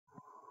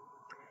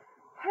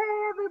Hey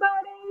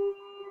everybody!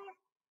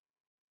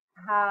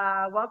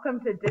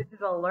 Welcome to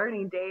Digital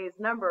Learning Days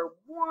number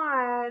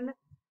 1.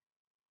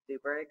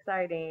 Super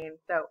exciting.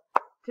 So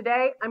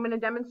today I'm going to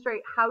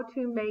demonstrate how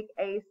to make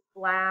a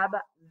slab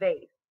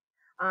vase.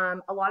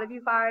 A lot of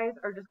you guys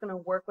are just going to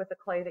work with the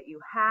clay that you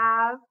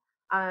have.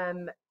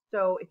 Um,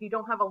 so if you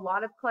don't have a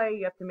lot of clay,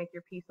 you have to make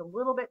your piece a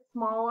little bit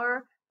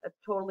smaller. That's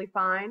totally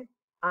fine.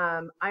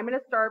 I'm going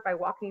to start by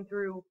walking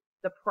through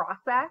the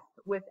process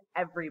with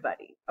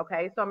everybody.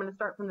 Okay, so I'm going to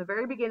start from the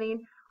very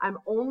beginning. I'm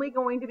only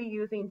going to be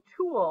using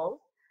tools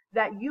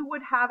that you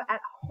would have at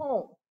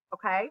home.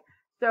 Okay,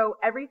 so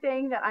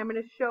everything that I'm going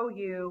to show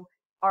you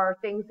are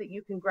things that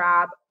you can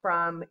grab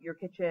from your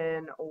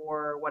kitchen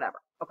or whatever.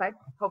 Okay,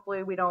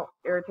 hopefully we don't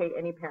irritate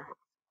any parents.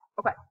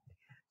 Okay,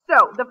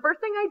 so the first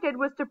thing I did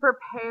was to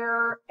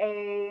prepare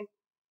a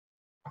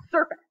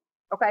surface.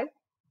 Okay,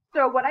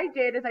 so what I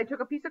did is I took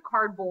a piece of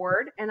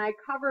cardboard and I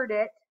covered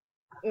it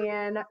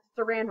in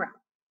saran wrap.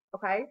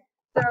 Okay,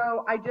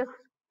 so I just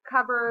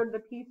covered the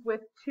piece with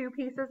 2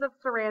 pieces of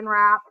saran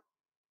wrap.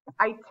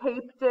 I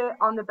taped it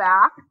on the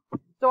back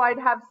so I'd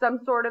have some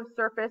sort of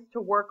surface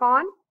to work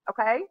on.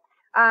 Okay,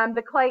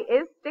 the clay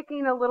is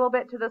sticking a little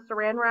bit to the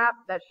saran wrap.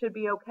 That should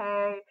be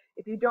okay.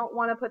 If you don't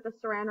want to put the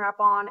saran wrap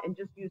on and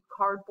just use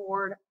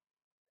cardboard,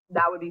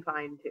 that would be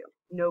fine too.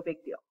 No big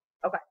deal.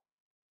 Okay,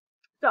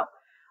 so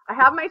I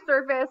have my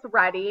surface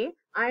ready.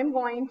 I'm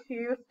going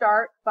to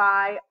start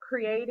by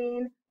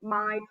creating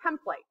my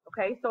template.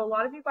 Okay, so a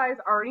lot of you guys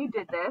already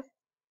did this,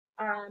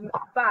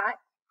 but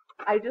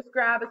I just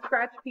grab a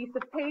scratch piece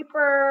of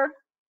paper.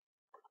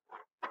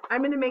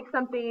 I'm going to make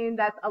something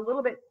that's a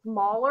little bit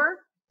smaller.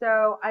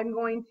 So I'm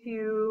going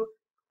to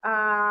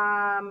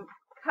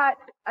cut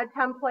a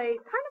template,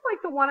 kind of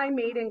like the one I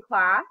made in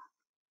class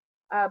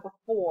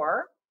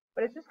before,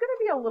 but it's just going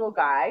to be a little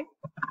guy.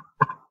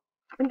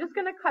 I'm just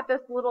going to cut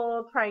this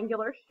little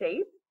triangular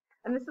shape,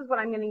 and this is what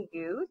I'm going to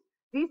use.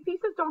 These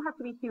pieces don't have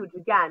to be huge.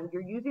 Again,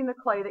 you're using the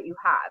clay that you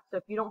have. So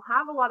if you don't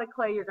have a lot of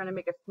clay, you're going to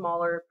make a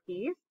smaller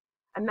piece,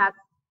 and that's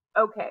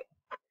okay.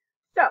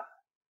 So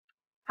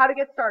how to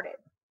get started.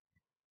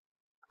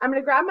 I'm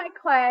going to grab my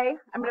clay,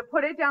 I'm going to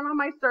put it down on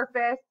my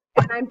surface,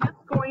 and I'm just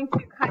going to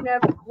kind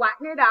of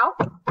flatten it out.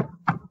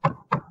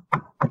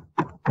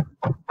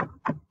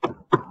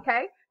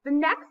 Okay, the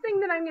next thing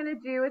that I'm going to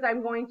do is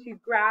I'm going to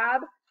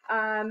grab,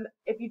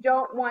 if you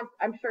don't want,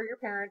 I'm sure your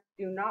parents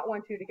do not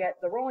want you to get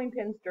the rolling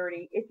pins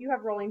dirty if you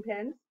have rolling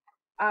pins.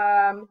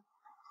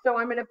 So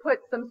I'm going to put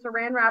some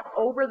saran wrap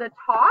over the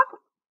top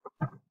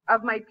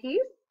of my piece,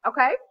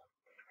 okay?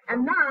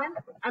 And then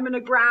I'm going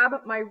to grab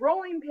my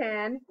rolling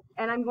pin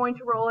and I'm going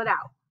to roll it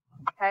out,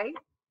 okay?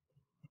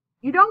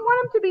 You don't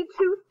want them to be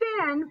too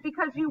thin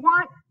because you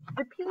want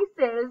the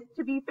pieces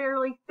to be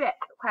fairly thick,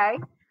 okay?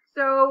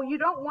 So you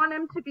don't want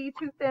them to be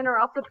too thin or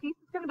else the piece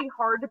is going to be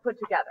hard to put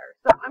together.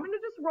 So I'm going to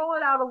just roll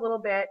it out a little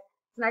bit.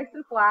 It's nice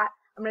and flat.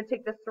 I'm going to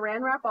take the saran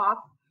wrap off.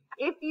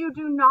 If you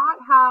do not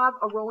have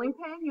a rolling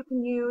pin, you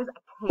can use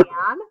a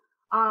can.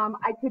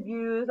 I could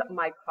use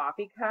my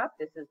coffee cup.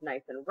 This is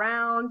nice and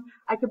round.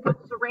 I could put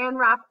saran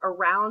wrap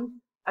around,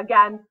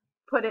 again,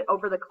 put it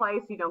over the clay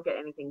so you don't get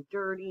anything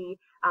dirty.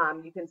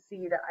 You can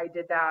see that I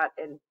did that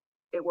and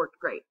it worked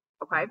great,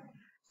 okay?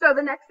 So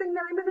the next thing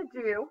that I'm going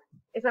to do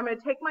is I'm going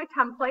to take my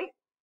template,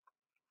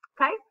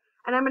 okay,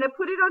 and I'm going to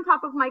put it on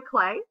top of my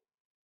clay.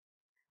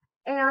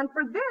 And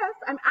for this,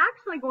 I'm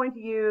actually going to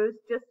use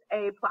just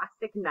a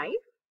plastic knife.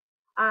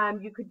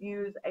 You could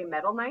use a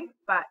metal knife,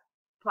 but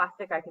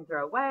plastic I can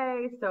throw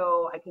away,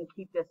 so I can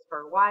keep this for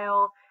a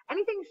while.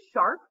 Anything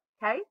sharp,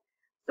 okay?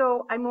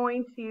 So I'm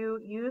going to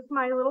use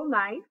my little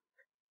knife,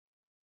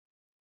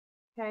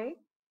 okay,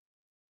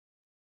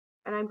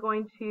 and I'm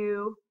going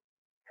to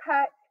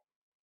cut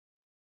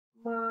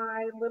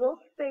my little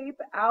shape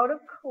out of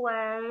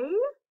clay.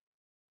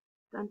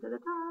 Dun, da, da,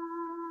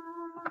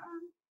 da.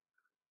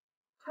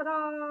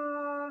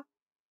 Ta-da!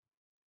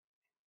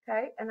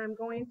 Okay, and I'm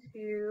going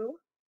to,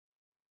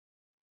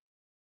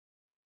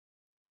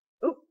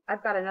 oop,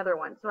 I've got another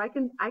one. So I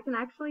can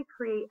actually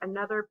create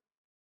another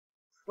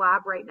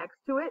slab right next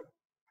to it.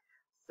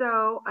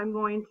 So I'm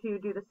going to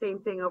do the same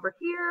thing over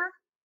here.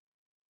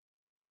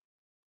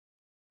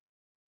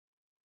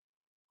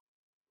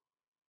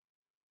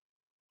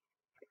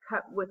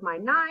 Cut with my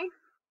knife.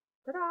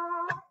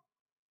 Ta-da!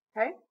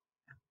 Okay.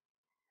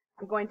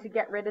 I'm going to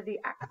get rid of the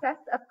excess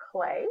of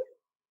clay.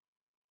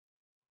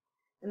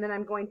 And then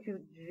I'm going to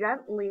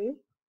gently,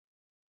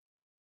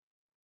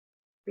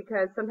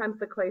 because sometimes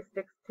the clay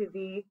sticks to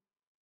the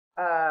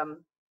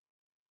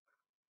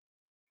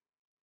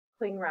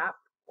cling wrap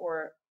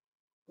or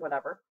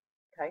whatever.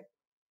 Okay.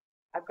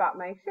 I've got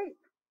my shape.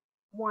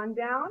 1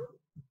 down.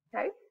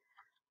 Okay.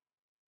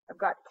 I've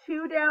got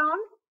 2 down.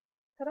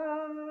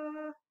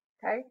 Ta-da!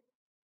 Okay.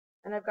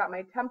 And I've got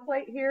my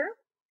template here.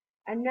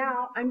 And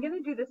now I'm going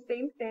to do the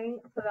same thing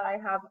so that I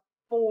have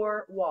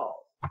 4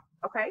 walls.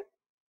 Okay.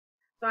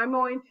 So I'm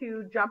going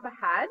to jump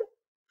ahead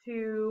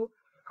to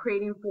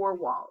creating 4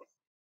 walls.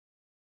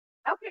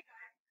 Okay,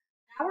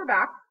 guys. Now we're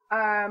back.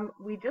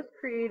 We just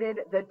created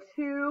the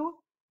 2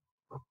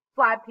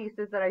 slab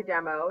pieces that I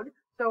demoed.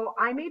 So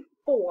I made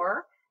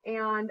 4,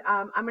 and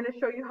I'm going to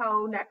show you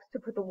how next to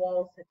put the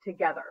walls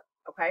together.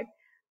 Okay.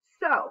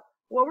 So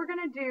what we're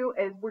going to do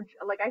is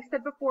like I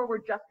said before, we're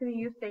just going to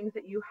use things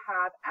that you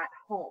have at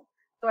home.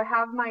 So I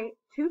have my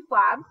 2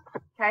 slabs.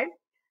 Okay.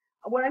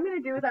 What I'm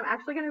going to do is I'm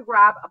actually going to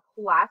grab a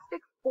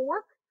plastic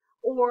fork,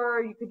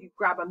 or you could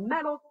grab a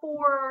metal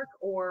fork,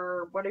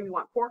 or whatever you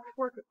want. Forks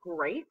work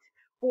great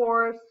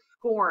for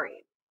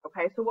scoring.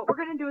 Okay, so what we're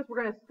going to do is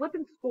we're going to slip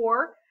and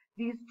score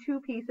these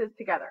 2 pieces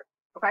together.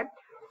 Okay,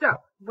 so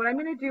what I'm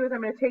going to do is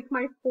I'm going to take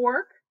my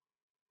fork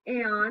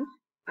and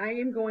I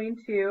am going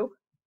to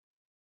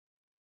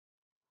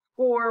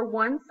score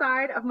one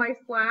side of my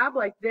slab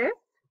like this.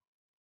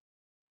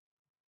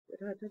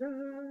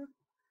 Da-da-da-da.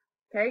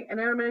 Okay, and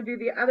then I'm going to do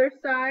the other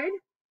side,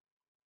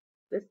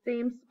 the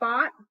same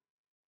spot.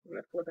 I'm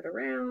going to flip it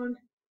around.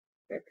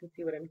 You guys can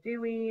see what I'm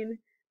doing.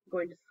 I'm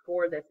going to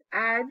score this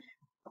edge.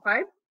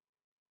 Okay,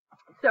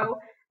 so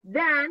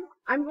then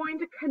I'm going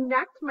to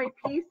connect my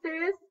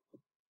pieces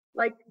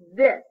like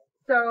this.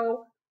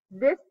 So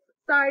this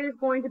side is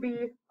going to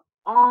be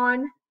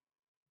on,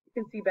 you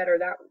can see better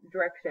that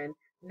direction.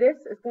 This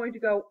is going to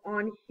go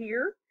on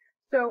here.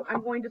 So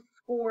I'm going to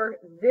score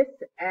this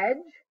edge,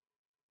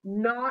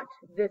 not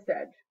this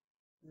edge,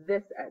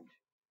 this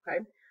edge. Okay,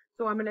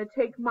 so I'm going to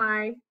take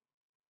my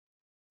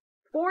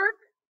fork,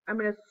 I'm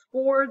going to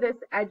score this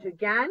edge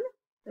again.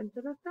 Dun,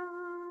 dun, dun, dun.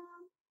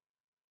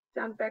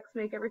 Sound effects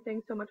make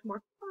everything so much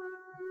more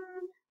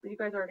fun. But you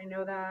guys already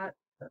know that.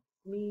 That's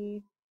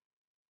me.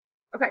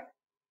 Okay,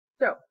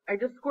 so I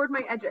just scored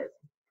my edges.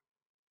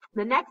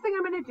 The next thing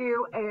I'm going to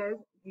do is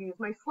use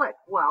my slip.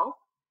 Well,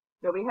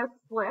 nobody has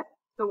slip,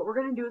 so what we're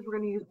going to do is we're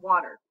going to use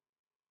water.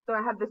 So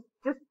I have this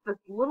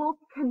little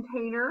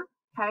container.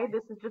 Okay,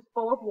 this is just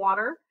full of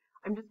water.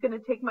 I'm just going to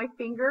take my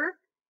finger,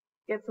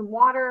 get some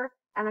water,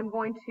 and I'm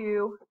going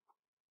to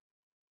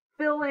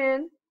fill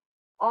in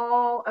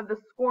all of the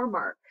score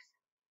marks.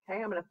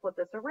 Okay, I'm going to flip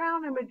this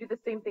around. I'm going to do the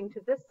same thing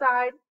to this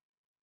side.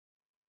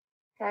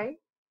 Okay,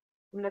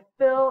 I'm going to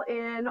fill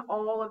in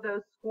all of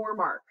those score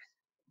marks.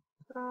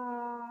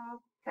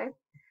 Okay,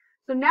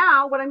 so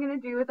now what I'm going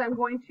to do is I'm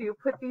going to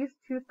put these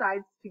 2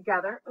 sides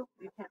together. Oh,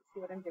 you can't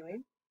see what I'm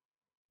doing.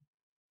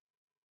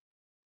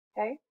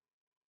 Okay,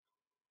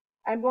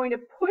 I'm going to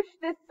push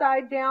this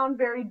side down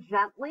very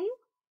gently.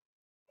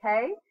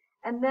 Okay,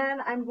 and then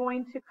I'm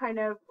going to kind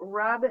of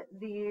rub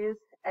these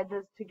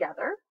edges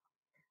together.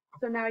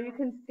 So now you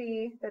can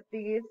see that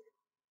the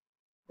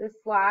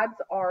slabs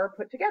are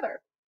put together.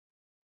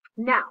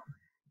 Now,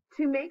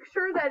 to make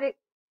sure that it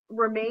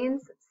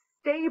remains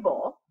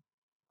stable,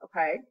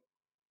 okay,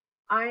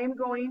 I am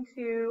going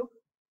to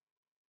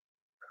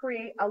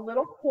create a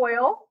little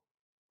coil.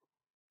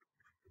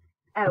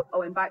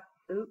 Oh, and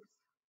oops,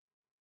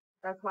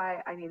 that's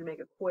why I need to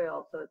make a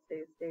coil so it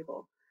stays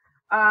stable.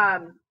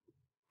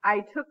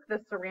 I took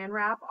the saran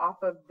wrap off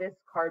of this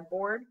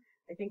cardboard.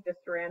 I think the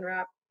saran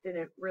wrap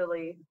didn't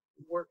really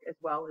work as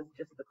well as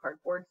just the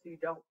cardboard, so you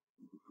don't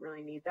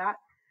really need that.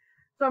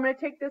 So I'm going to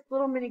take this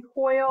little mini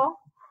coil,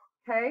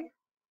 okay,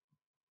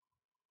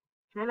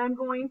 and I'm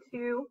going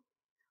to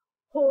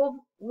hold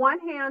one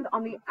hand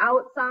on the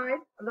outside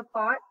of the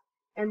pot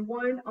and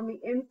one on the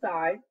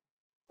inside.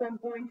 So I'm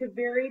going to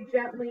very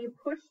gently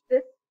push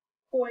this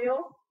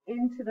coil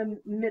into the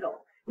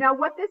middle. Now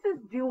what this is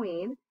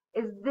doing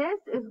is this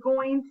is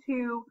going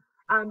to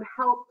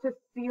help to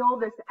seal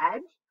this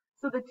edge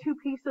so the 2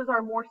 pieces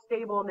are more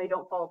stable and they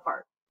don't fall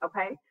apart.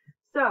 Okay,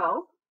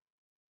 so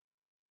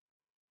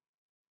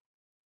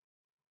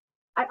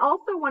I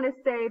also want to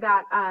say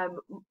that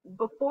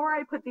before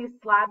I put these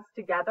slabs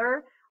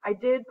together, I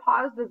did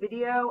pause the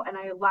video and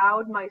I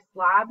allowed my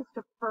slabs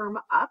to firm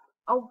up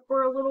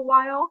for a little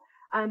while,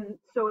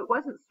 so it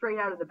wasn't straight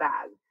out of the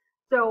bag.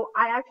 So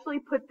I actually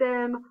put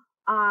them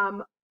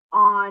on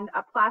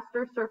a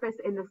plaster surface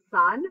in the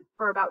sun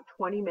for about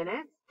 20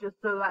 minutes, just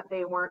so that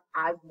they weren't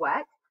as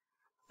wet.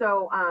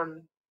 So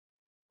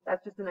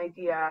that's just an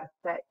idea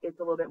that it's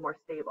a little bit more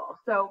stable.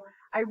 So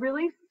I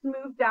really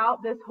smoothed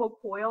out this whole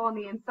coil on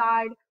the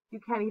inside. You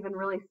can't even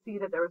really see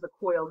that there was a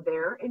coil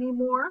there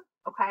anymore.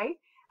 Okay.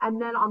 And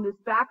then on this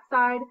back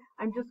side,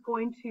 I'm just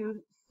going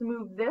to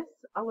smooth this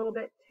a little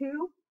bit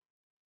too.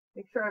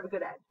 Make sure I have a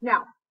good edge.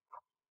 Now,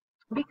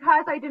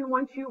 because I didn't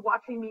want you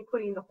watching me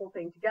putting the whole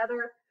thing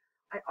together,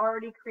 I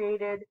already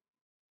created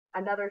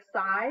another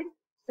side.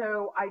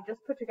 So I just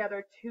put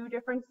together 2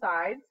 different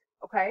sides.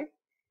 Okay.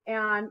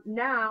 And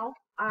now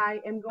I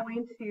am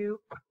going to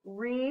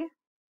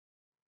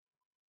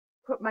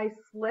put my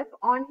slip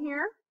on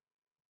here.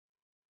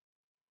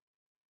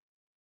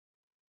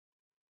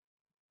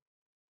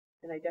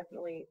 And I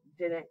definitely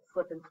didn't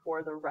slip and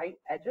score the right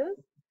edges.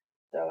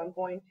 So I'm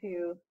going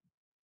to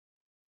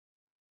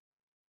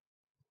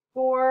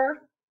score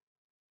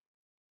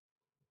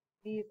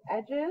these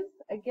edges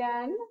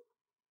again,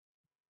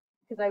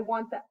 because I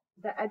want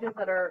the edges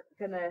that are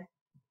going to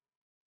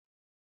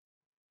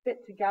fit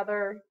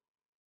together.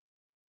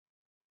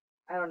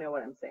 I don't know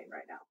what I'm saying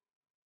right now.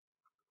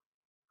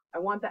 I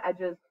want the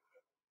edges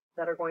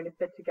that are going to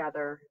fit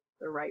together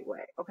the right way.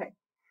 Okay,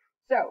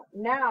 so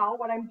now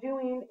what I'm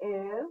doing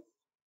is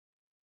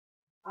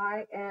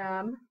I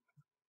am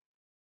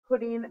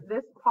putting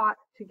this pot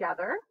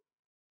together.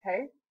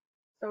 Okay,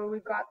 so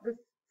we've got this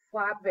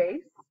slab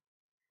vase.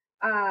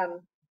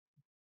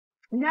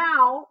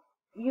 Now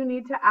you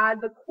need to add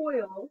the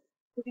coils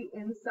to the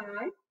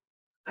inside.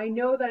 I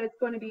know that it's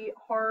going to be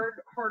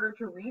harder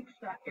to reach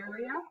that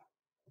area.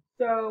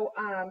 So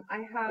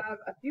I have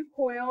a few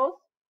coils.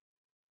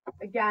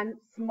 Again,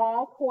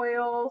 small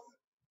coils.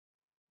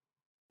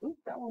 Oops,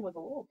 that one was a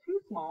little too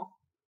small.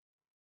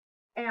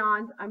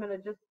 And I'm going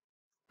to just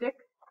stick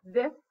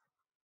this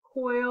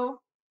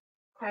coil,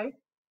 okay,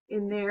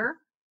 in there.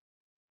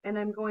 And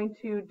I'm going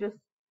to just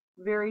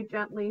very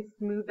gently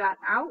smooth that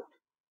out.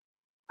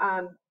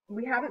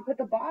 We haven't put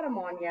the bottom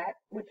on yet,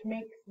 which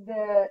makes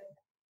the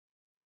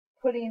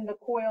putting the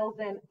coils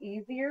in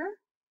easier.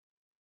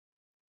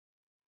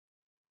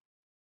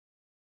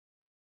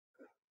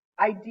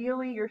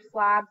 Ideally, your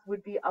slabs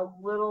would be a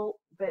little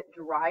bit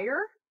drier,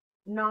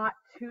 not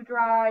too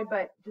dry,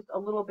 but just a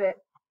little bit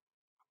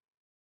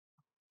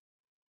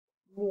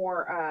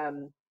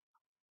more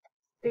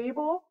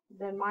stable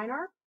than mine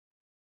are.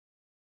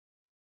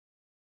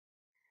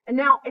 And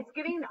now it's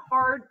getting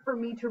hard for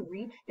me to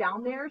reach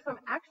down there, so I'm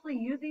actually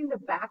using the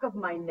back of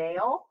my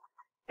nail,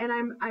 and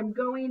I'm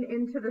going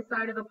into the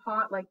side of the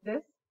pot like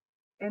this,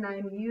 and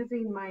I'm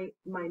using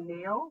my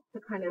nail to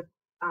kind of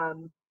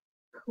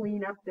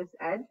clean up this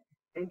edge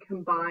and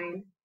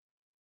combine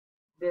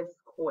this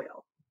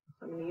coil.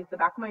 So I'm going to use the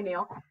back of my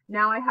nail.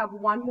 Now I have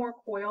one more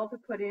coil to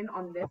put in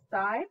on this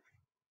side.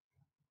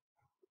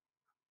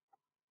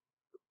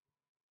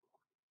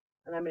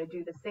 And I'm going to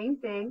do the same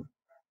thing.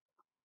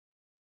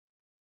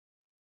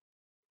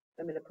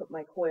 I'm going to put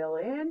my coil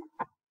in.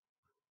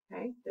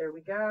 Okay, there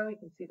we go. You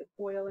can see the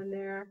coil in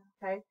there.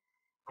 Okay,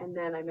 and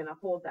then I'm going to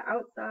hold the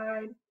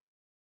outside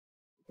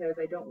because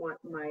I don't want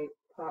my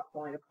pot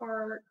falling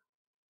apart.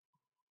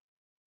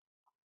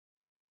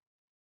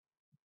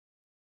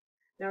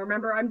 Now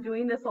remember, I'm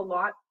doing this a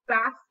lot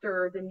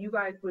faster than you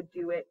guys would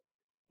do it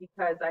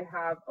because I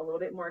have a little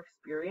bit more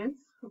experience.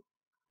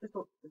 Just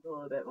a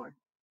little bit more.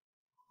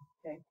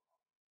 Okay.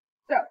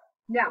 So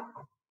now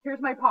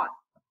here's my pot.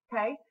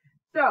 Okay.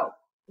 So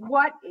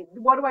what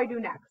do I do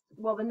next?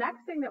 Well, the next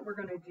thing that we're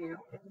going to do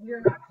is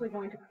we're actually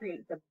going to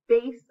create the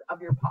base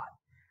of your pot.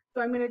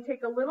 So I'm going to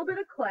take a little bit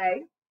of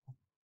clay.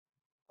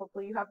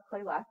 Hopefully you have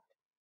clay left.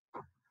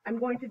 I'm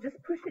going to just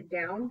push it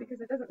down because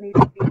it doesn't need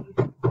to be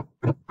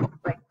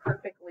like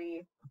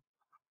perfectly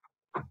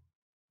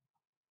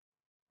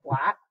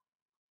flat.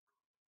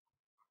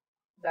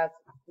 That's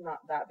not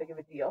that big of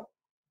a deal.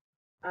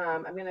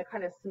 I'm going to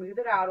kind of smooth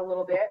it out a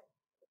little bit.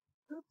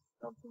 Oops,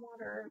 spilled some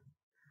water.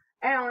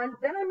 And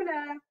then I'm going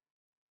to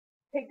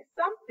take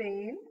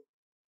something.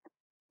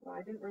 Well,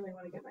 I didn't really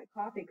want to get my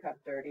coffee cup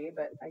dirty,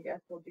 but I guess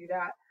we'll do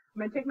that. I'm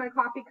going to take my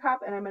coffee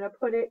cup and I'm going to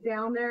put it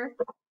down there.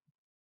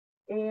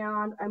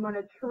 And I'm going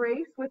to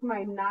trace with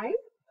my knife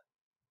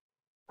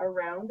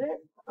around it.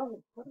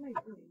 Oh, what am I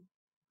doing?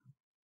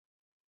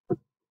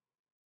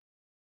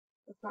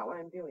 That's not what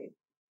I'm doing.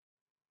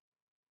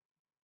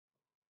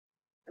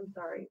 I'm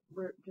sorry.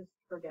 Just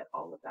forget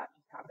all of that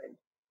just happened.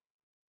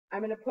 I'm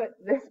going to put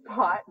this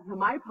pot,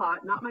 my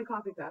pot, not my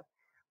coffee cup,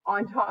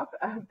 on top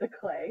of the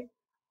clay.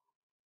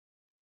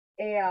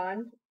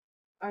 And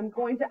I'm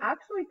going to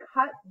actually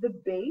cut the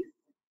base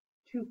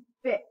to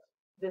fit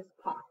this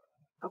pot.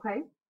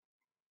 Okay?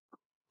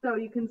 So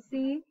you can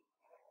see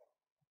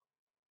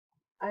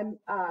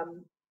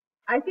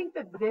I think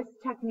that this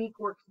technique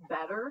works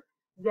better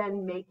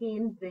than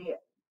making the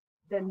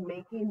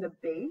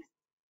base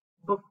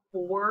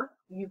before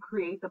you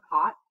create the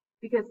pot,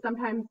 because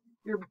sometimes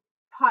your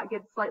pot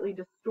gets slightly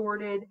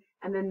distorted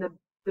and then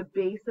the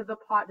base of the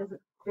pot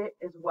doesn't fit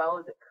as well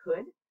as it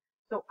could.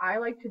 So I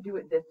like to do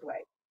it this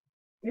way.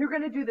 You're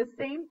going to do the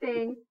same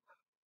thing.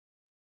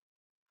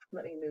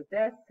 Let me move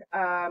this.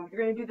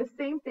 You're going to do the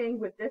same thing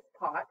with this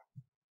pot.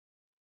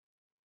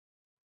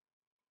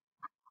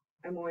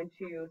 I'm going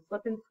to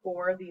slip and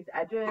score these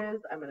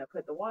edges. I'm going to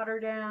put the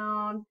water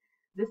down.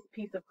 This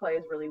piece of clay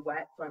is really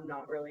wet, so I'm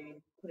not really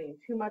putting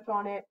too much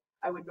on it.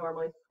 I would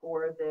normally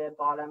score the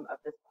bottom of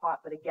this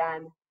pot, but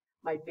again,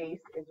 my base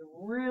is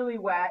really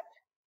wet.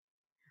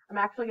 I'm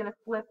actually going to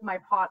flip my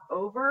pot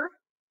over,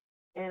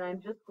 and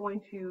I'm just going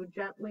to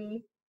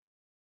gently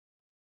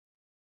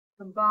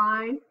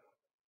combine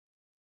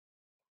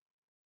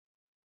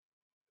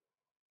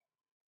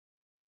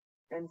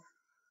and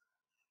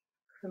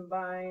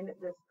combine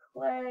this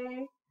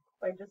clay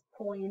by just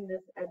pulling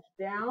this edge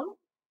down.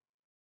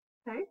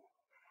 Okay.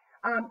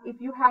 If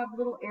you have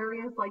little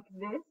areas like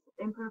this,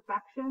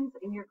 imperfections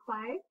in your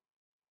clay,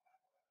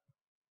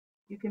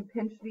 you can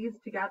pinch these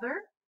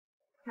together.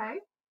 Okay.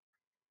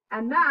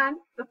 And then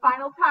the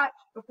final touch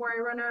before I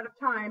run out of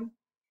time,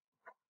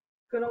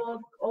 good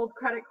old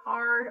credit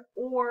card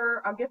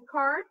or a gift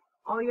card.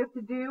 All you have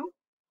to do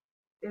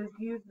is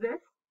use this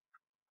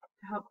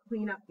to help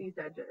clean up these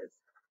edges.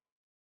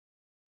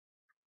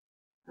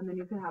 And then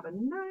you can have a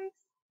nice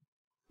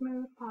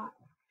smooth pot.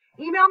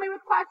 Email me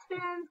with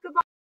questions. Good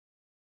luck.